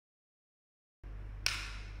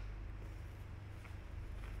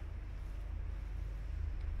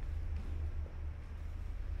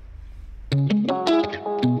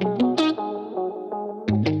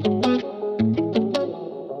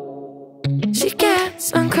She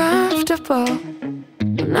gets uncomfortable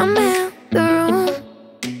when I'm in the room.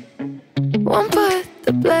 Won't put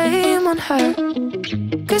the blame on her,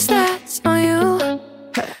 'cause that's on you.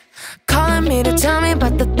 Calling me to tell me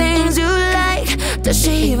about the things you like. Does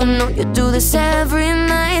she even know you do this every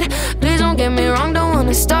night? Please don't get me wrong, don't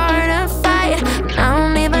wanna start a fight. I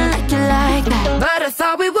don't even like you like that, but I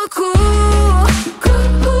thought we were cool,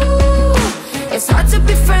 cool. It's hard to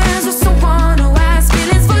be friends with someone who has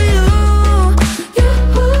feelings for you.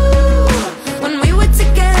 When we were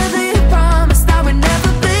together, you promised I would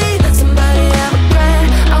never be somebody I regret.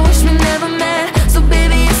 I wish we never met, so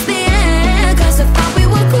baby it's the end. 'Cause I thought we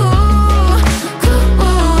were cool,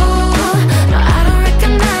 cool. No, I don't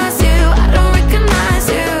recognize you, I don't recognize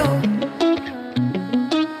you.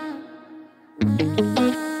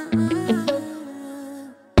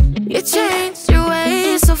 You changed your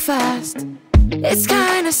ways so fast, it's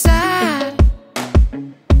kinda sad.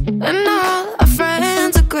 And all our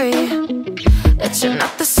friends agree that you're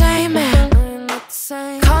not the same man.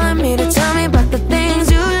 Calling me to tell me about the things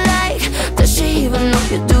you like. Does she even know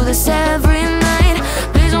you do this every night?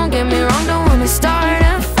 Please don't get me wrong, don't wanna start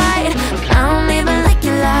a fight. I don't even like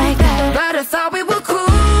you like that, but I thought we were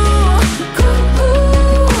cool,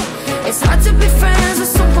 cool. It's hard to be friends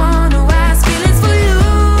with someone who has feelings for you.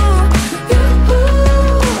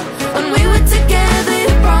 When we were together,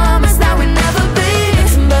 you promised that we'd never be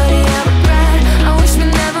somebody I regret. I wish we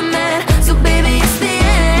never met, so baby it's the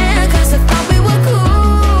end. 'Cause I thought we were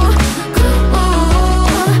cool, cool.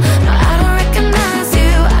 No, I don't recognize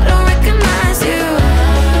you, I don't recognize you.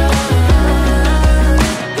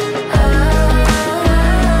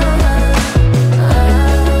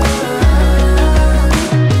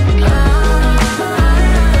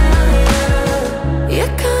 You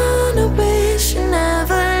kinda wish you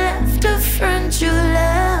never left a friend you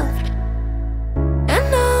loved. And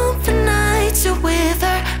all the nights you're with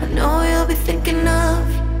her, I know you'll be thinking of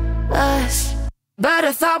us. But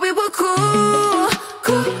I thought we were cool,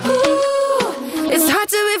 cool. It's hard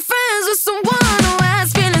to be friends with